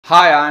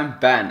Hi, I'm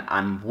Ben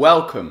and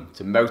welcome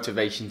to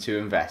Motivation to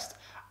Invest.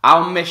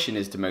 Our mission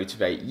is to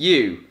motivate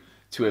you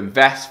to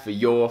invest for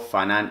your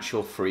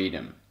financial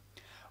freedom.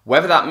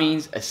 Whether that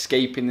means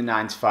escaping the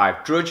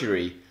 9-to-5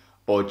 drudgery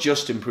or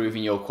just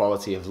improving your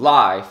quality of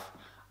life,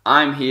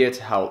 I'm here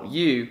to help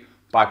you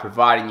by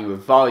providing you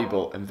with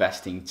valuable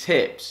investing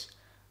tips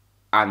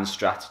and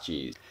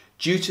strategies.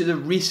 Due to the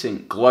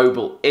recent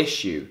global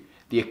issue,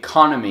 the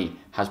economy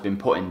has been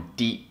put in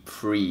deep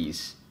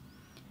freeze.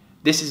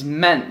 This has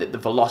meant that the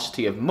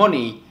velocity of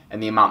money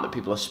and the amount that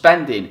people are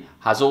spending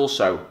has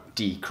also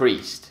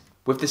decreased.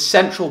 With the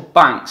central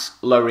banks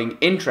lowering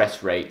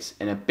interest rates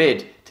in a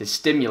bid to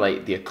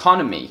stimulate the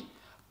economy,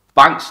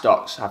 bank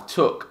stocks have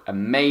took a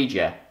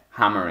major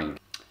hammering.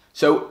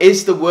 So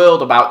is the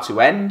world about to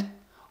end,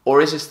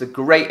 or is this the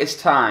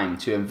greatest time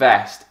to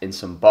invest in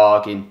some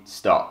bargain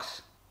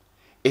stocks?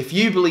 If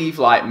you believe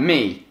like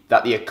me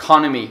that the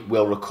economy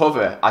will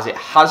recover as it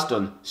has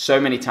done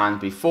so many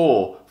times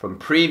before from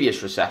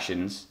previous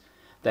recessions,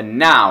 then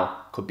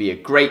now could be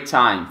a great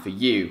time for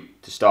you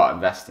to start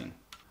investing.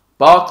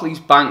 Barclays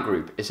Bank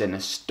Group is an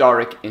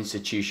historic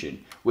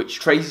institution which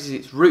traces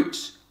its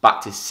roots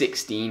back to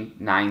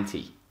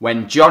 1690,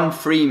 when John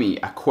Freame,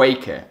 a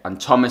Quaker, and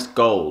Thomas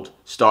Gould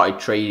started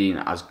trading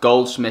as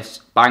goldsmiths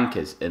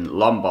bankers in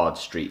Lombard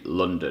Street,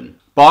 London.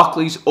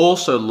 Barclays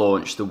also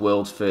launched the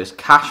world's first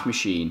cash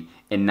machine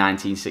in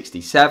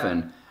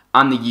 1967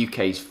 and the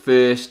UK's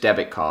first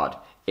debit card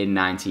in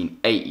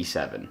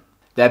 1987.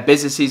 Their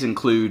businesses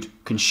include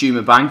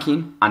consumer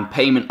banking and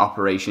payment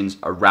operations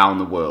around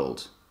the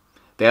world.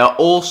 They are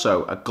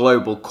also a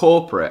global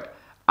corporate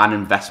and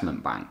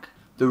investment bank.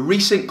 The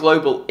recent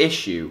global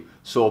issue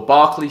saw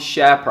Barclays'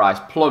 share price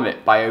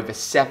plummet by over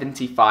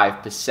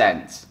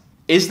 75%.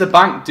 Is the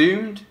bank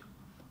doomed?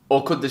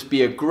 Or could this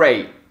be a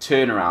great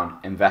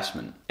turnaround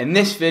investment? In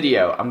this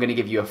video, I'm going to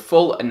give you a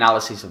full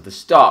analysis of the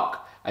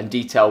stock and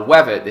detail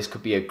whether this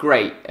could be a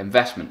great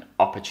investment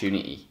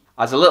opportunity.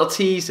 As a little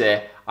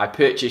teaser, I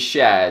purchased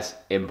shares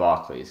in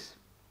Barclays.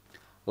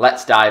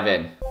 Let's dive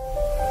in.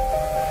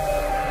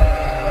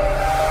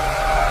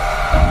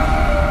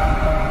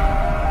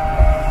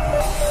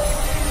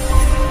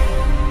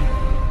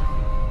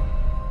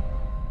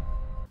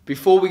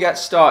 Before we get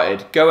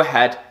started, go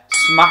ahead,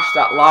 smash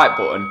that like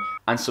button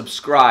and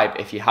subscribe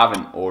if you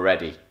haven't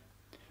already.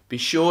 Be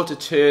sure to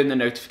turn the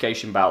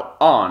notification bell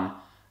on,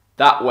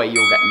 that way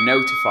you'll get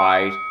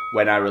notified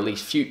when I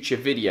release future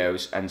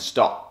videos and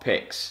stock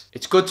picks.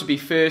 It's good to be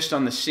first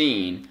on the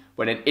scene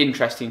when an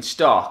interesting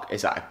stock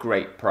is at a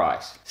great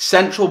price.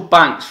 Central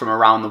banks from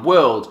around the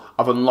world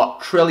have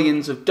unlocked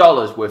trillions of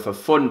dollars worth of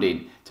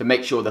funding to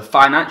make sure the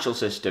financial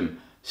system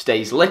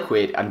stays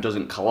liquid and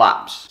doesn't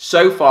collapse.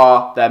 So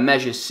far, their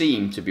measures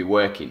seem to be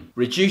working.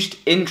 Reduced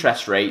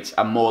interest rates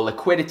and more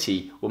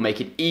liquidity will make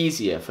it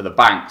easier for the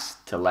banks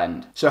to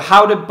lend. So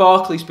how did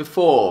Barclays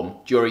perform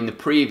during the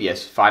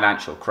previous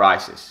financial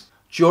crisis?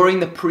 During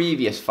the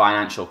previous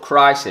financial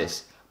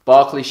crisis,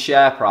 Barclays'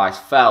 share price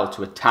fell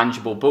to a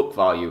tangible book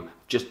value of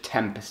just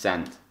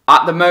 10%.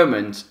 At the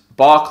moment,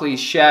 Barclays'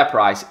 share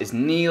price is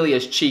nearly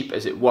as cheap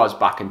as it was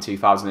back in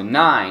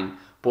 2009,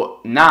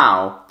 but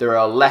now there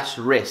are less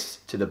risks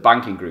to the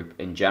banking group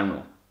in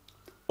general.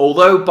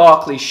 Although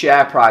Barclays'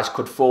 share price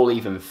could fall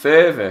even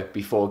further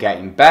before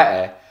getting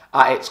better,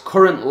 at its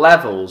current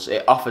levels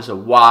it offers a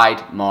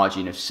wide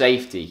margin of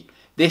safety.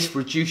 This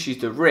reduces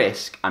the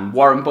risk and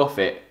Warren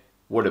Buffett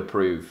would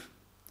approve.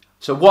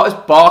 So what is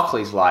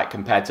Barclays like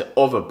compared to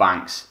other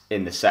banks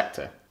in the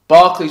sector?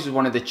 Barclays is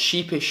one of the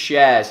cheapest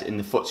shares in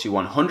the FTSE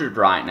 100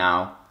 right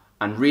now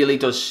and really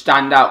does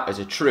stand out as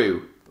a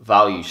true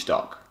value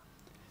stock.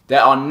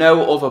 There are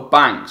no other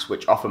banks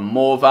which offer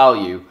more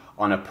value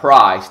on a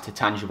price to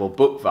tangible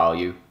book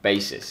value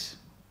basis.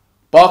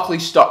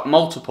 Barclays stock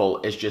multiple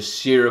is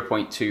just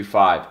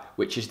 0.25,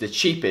 which is the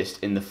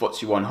cheapest in the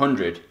FTSE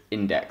 100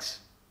 index.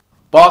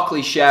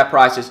 Barclays share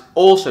price is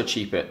also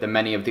cheaper than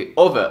many of the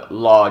other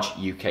large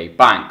UK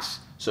banks,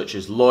 such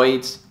as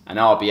Lloyds and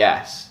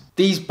RBS.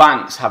 These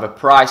banks have a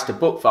price to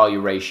book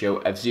value ratio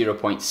of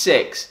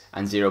 0.6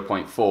 and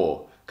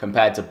 0.4,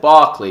 compared to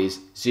Barclays'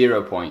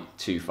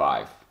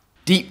 0.25.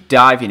 Deep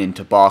diving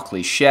into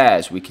Barclays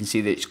shares, we can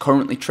see that it's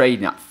currently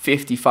trading at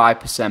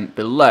 55%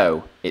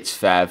 below its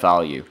fair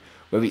value,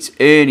 with its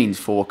earnings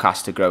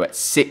forecast to grow at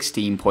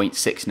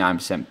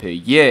 16.69% per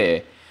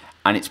year,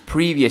 and its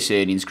previous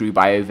earnings grew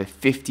by over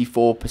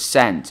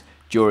 54%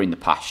 during the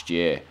past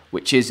year,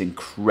 which is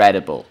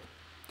incredible.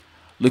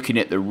 Looking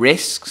at the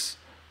risks,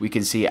 we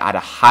can see it had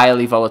a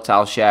highly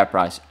volatile share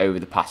price over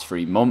the past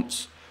 3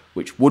 months,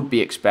 which would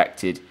be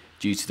expected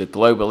due to the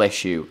global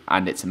issue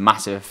and its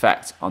massive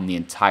effect on the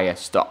entire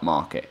stock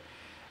market.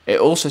 It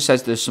also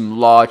says there's some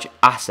large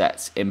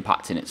assets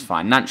impacting its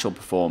financial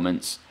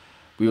performance.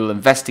 We will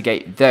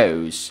investigate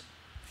those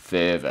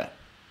further.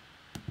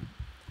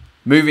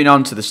 Moving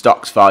on to the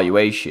stock's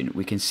valuation,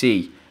 we can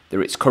see that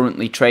it's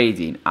currently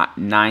trading at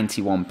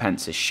 91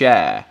 pence a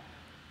share,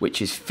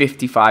 which is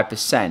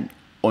 55%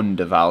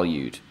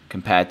 undervalued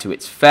compared to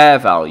its fair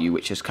value,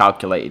 which is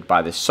calculated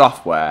by the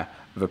software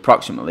of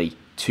approximately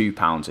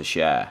 £2 a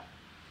share.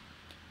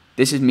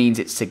 This means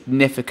it's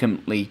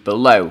significantly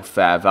below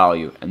fair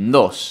value and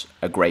thus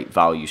a great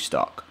value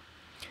stock.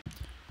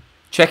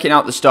 Checking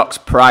out the stock's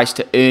price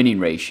to earning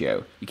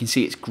ratio, you can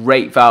see it's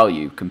great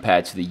value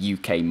compared to the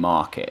UK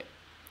market.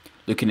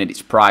 Looking at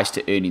its price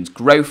to earnings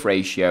growth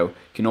ratio, you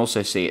can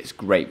also see it's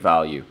great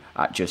value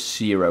at just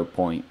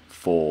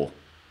 0.4.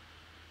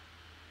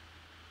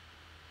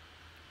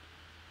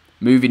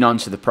 Moving on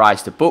to the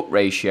price to book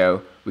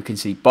ratio, we can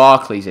see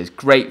Barclays is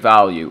great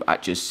value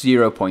at just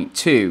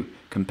 0.2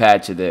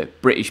 compared to the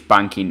British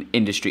banking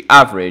industry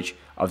average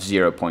of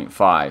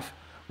 0.5,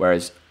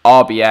 whereas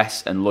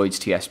RBS and Lloyds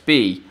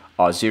TSB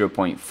are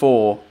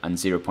 0.4 and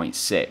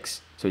 0.6.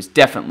 So it's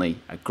definitely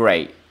a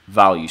great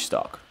value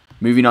stock.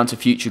 Moving on to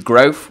future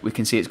growth, we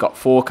can see it's got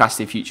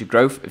forecasted future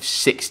growth of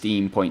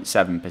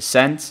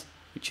 16.7%,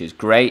 which is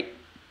great.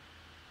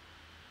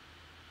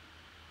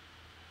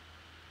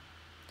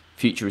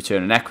 Future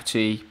return on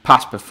equity,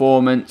 past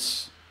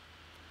performance,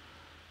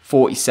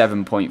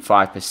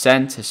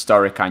 47.5%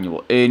 historic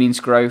annual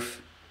earnings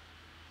growth.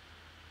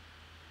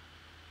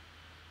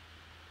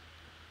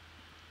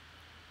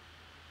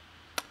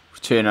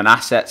 Return on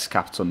assets,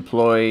 capital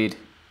employed.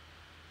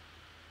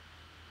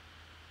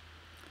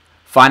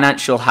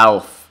 Financial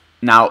health.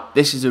 Now,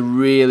 this is a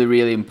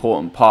really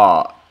important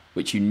part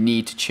which you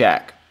need to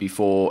check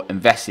before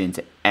investing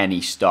into any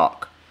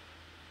stock.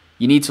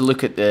 You need to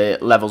look at the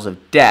levels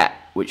of debt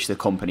which the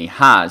company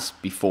has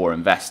before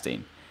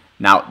investing.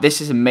 Now, this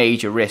is a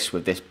major risk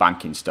with this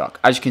banking stock.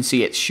 As you can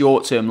see, its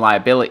short-term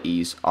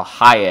liabilities are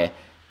higher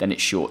than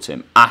its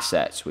short-term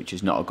assets, which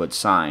is not a good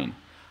sign.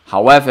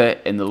 However,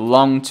 in the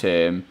long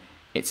term,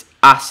 its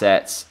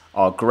assets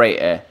are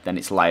greater than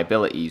its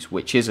liabilities,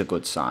 which is a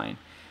good sign.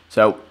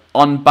 So,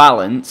 on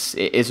balance,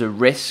 it is a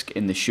risk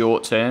in the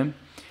short term.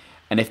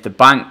 And if the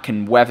bank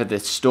can weather the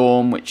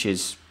storm which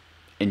is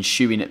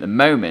ensuing at the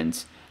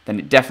moment, then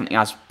it definitely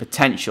has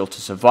potential to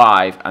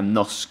survive and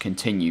thus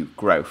continue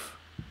growth.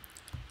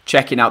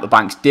 Checking out the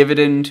bank's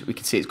dividend, we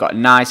can see it's got a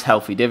nice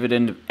healthy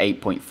dividend of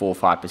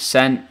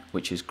 8.45%,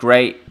 which is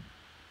great.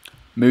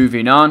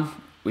 Moving on,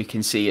 we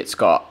can see it's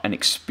got an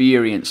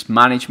experienced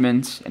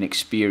management, an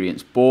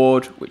experienced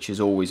board, which is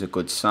always a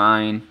good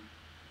sign.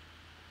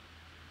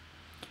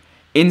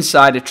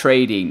 Insider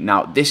trading.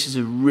 Now, this is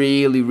a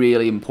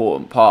really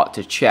important part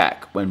to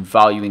check when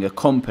valuing a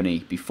company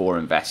before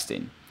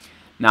investing.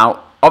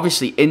 Now,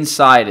 obviously,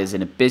 insiders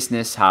in a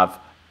business have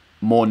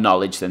more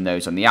knowledge than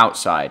those on the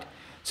outside.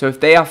 So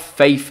if they have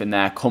faith in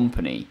their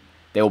company,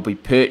 they will be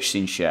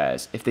purchasing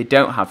shares. If they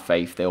don't have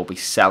faith, they will be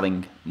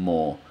selling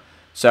more.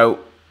 So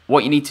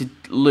what you need to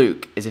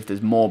look is if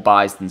there's more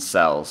buys than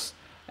sells.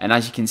 And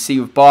as you can see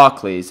with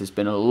Barclays, there's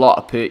been a lot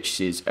of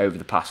purchases over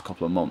the past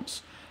couple of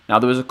months. Now,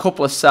 there was a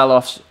couple of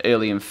sell-offs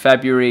early in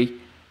February,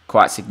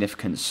 quite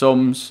significant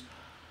sums.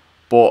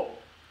 But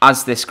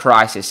as this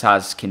crisis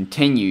has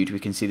continued, we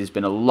can see there's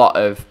been a lot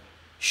of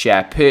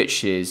share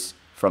purchases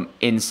from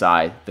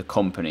inside the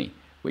company,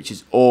 which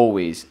is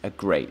always a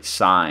great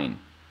sign.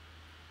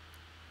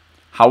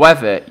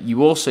 However,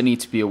 you also need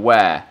to be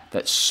aware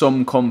that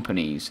some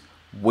companies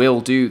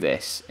will do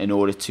this in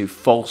order to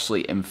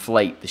falsely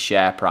inflate the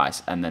share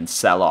price and then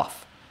sell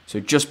off. So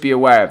just be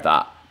aware of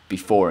that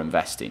before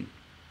investing.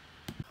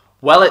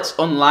 Well, it's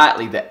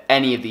unlikely that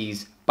any of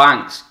these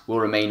banks will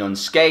remain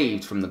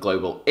unscathed from the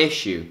global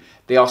issue.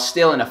 They are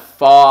still in a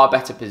far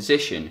better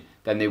position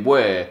than they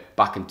were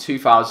back in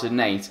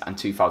 2008 and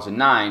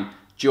 2009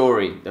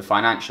 during the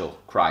financial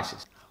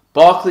crisis.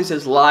 Barclays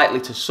is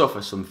likely to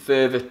suffer some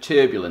further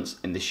turbulence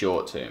in the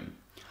short term,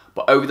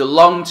 but over the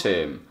long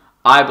term,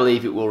 I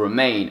believe it will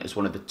remain as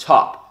one of the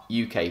top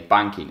UK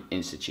banking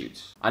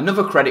institutes.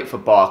 Another credit for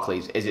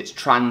Barclays is its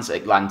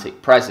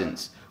transatlantic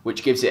presence,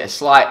 which gives it a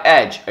slight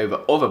edge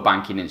over other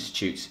banking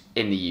institutes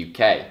in the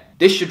UK.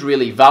 This should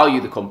really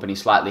value the company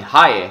slightly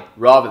higher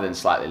rather than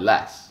slightly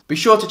less. Be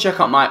sure to check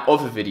out my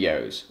other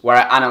videos where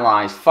I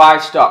analyse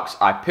 5 stocks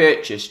I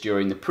purchased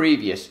during the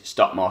previous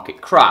stock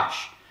market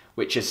crash,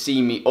 which has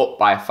seen me up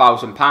by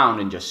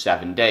 £1,000 in just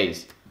 7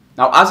 days.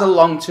 Now, as a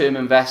long-term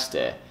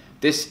investor,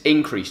 this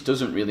increase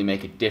doesn't really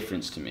make a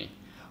difference to me,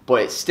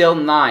 but it's still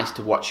nice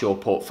to watch your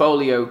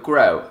portfolio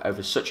grow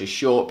over such a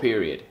short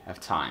period of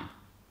time.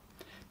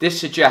 This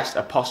suggests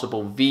a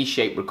possible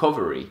V-shaped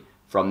recovery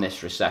from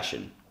this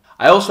recession.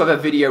 I also have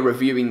a video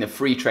reviewing the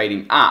free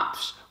trading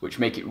apps which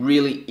make it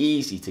really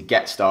easy to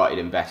get started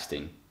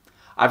investing.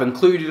 I've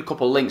included a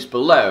couple links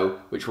below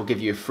which will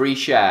give you a free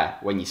share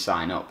when you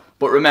sign up.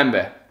 But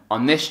remember,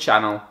 on this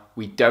channel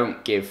we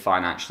don't give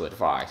financial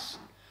advice.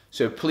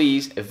 So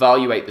please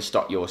evaluate the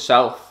stock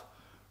yourself,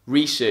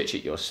 research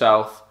it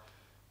yourself,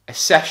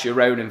 assess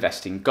your own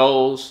investing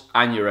goals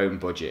and your own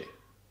budget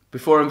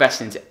before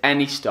investing into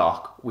any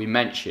stock we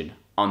mention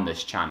on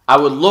this channel. I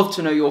would love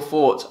to know your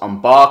thoughts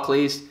on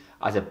Barclays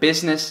as a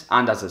business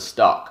and as a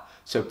stock,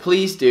 so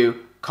please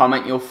do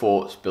comment your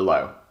thoughts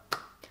below.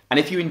 And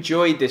if you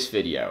enjoyed this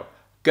video,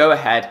 go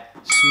ahead,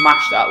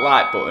 smash that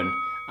like button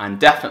and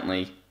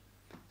definitely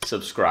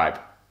subscribe.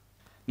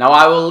 Now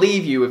I will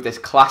leave you with this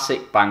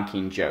classic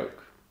banking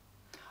joke.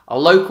 a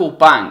local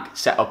bank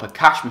set up a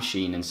cash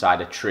machine inside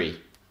a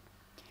tree.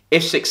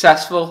 If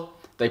successful,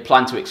 they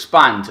plan to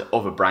expand to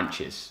other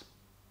branches.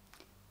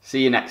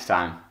 See you next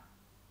time.